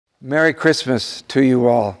Merry Christmas to you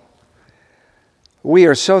all. We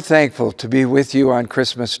are so thankful to be with you on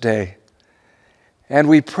Christmas Day. And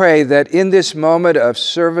we pray that in this moment of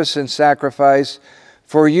service and sacrifice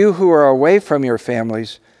for you who are away from your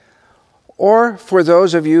families, or for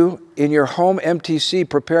those of you in your home MTC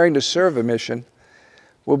preparing to serve a mission,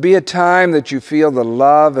 will be a time that you feel the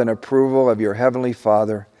love and approval of your Heavenly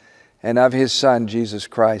Father and of His Son, Jesus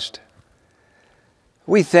Christ.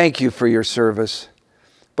 We thank you for your service,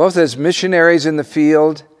 both as missionaries in the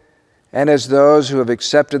field and as those who have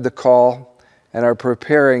accepted the call and are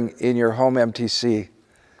preparing in your home MTC.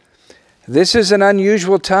 This is an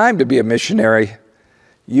unusual time to be a missionary.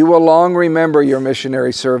 You will long remember your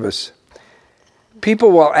missionary service.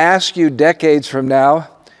 People will ask you decades from now,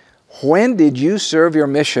 when did you serve your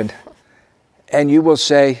mission? And you will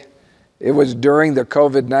say, it was during the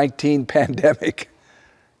COVID-19 pandemic.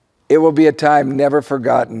 It will be a time never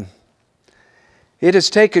forgotten. It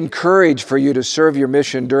has taken courage for you to serve your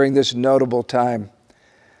mission during this notable time.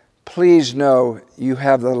 Please know you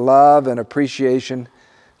have the love and appreciation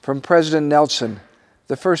from President Nelson,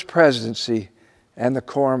 the First Presidency, and the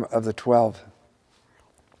Quorum of the 12.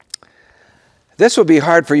 This will be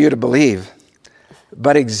hard for you to believe,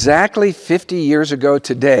 but exactly 50 years ago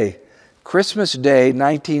today, Christmas Day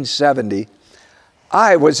 1970,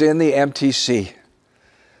 I was in the MTC.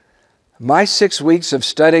 My 6 weeks of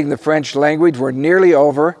studying the French language were nearly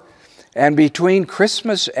over, and between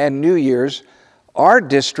Christmas and New Year's, our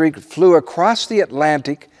district flew across the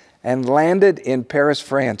Atlantic and landed in Paris,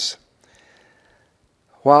 France.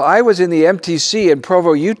 While I was in the MTC in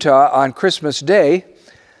Provo, Utah on Christmas Day,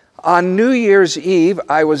 on New Year's Eve,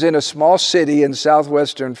 I was in a small city in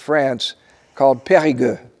southwestern France called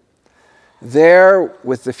Perigueux. There,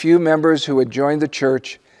 with the few members who had joined the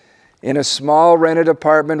church, in a small rented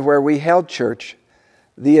apartment where we held church,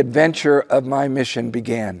 the adventure of my mission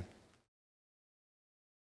began.